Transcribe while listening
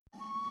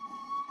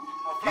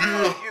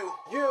flexing on you.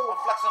 I'm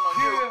flexing on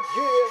you. I'm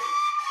flexing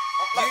on you.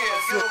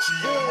 I'm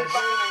flexing on you.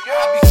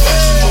 I be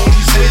flexing on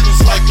these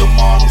haters like I'm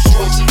Arnold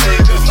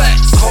Schwarzenegger.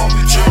 Flex. Call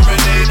me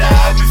Terminator.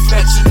 I be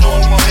flexing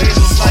on my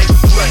haters like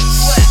flex.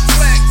 Flex.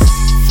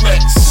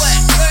 Flex.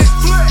 Flex.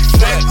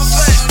 Flex.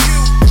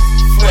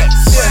 Flex.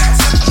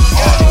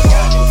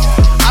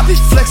 I be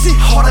flexing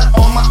harder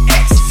on my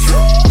exes.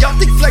 Y'all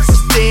think flex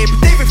is dead, but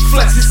they been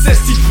flexing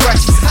since T.E.A.M.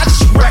 I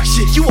just wreck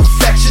shit, you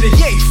affectionate,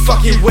 you ain't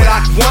fucking what I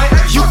want.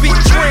 You be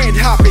trend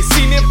hopping,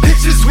 seen them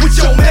pictures with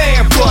your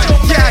man, but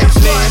yeah,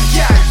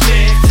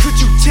 man. Could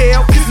you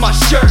tell? Cause my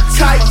shirt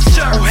tight.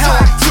 Oh, how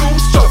I do,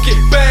 stroke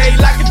it, babe,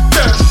 like a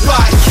dirt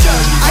bike.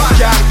 I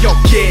got it, yo,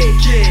 kid.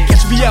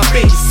 Catch me up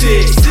in your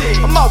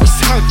I'm always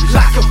hungry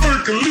like a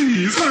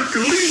Hercules.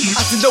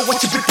 I don't know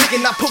what you been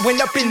thinking. I put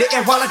one up in the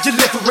air while I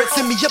deliver it.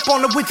 Send me up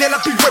on the way, then I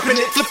be ripping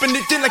it, flipping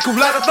it in like a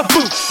out of the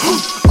boot.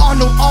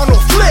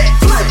 Arnold, flip.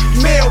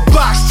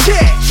 Mailbox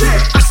check.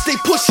 I stay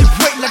pushing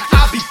weight like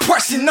I be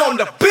pressing on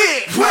the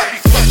big. I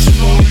be flexing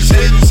on these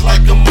haters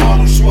like I'm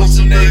Arnold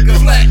Schwarzenegger.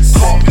 Flex.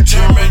 Call me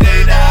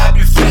Terminator. I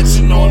be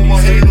flexing on my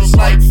haters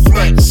like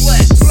flex.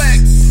 Flex.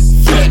 Flex.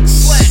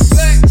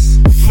 Flex.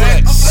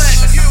 Flex.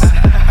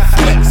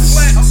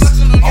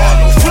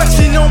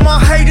 Flexing on my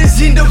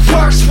haters in the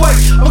worst way.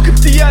 Woke up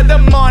the other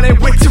morning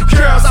with two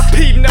girls. I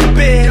peed in the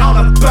bed on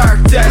a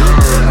birthday.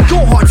 I'm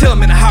going hard till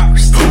I'm in the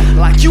house,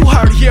 like you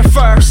heard it here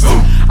first.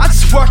 I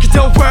just work it,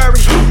 don't worry.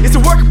 It's a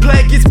work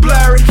play, gets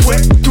blurry.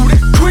 Went through the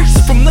crease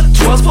from the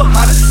 12s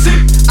behind the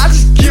seat. I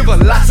just give her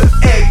lots of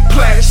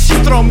eggplant. She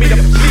throw me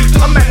the beat.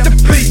 I'm at the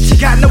beach,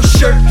 got no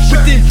shirt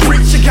within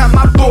reach. I got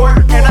my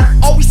board, and I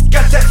always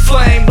got that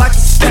flame like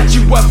the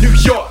Statue of New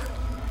York.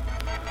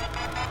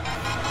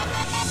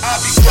 I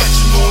be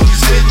flexing on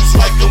these haters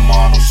like I'm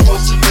Arnold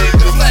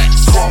Schwarzenegger.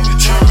 Flex. Call me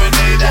Terminator.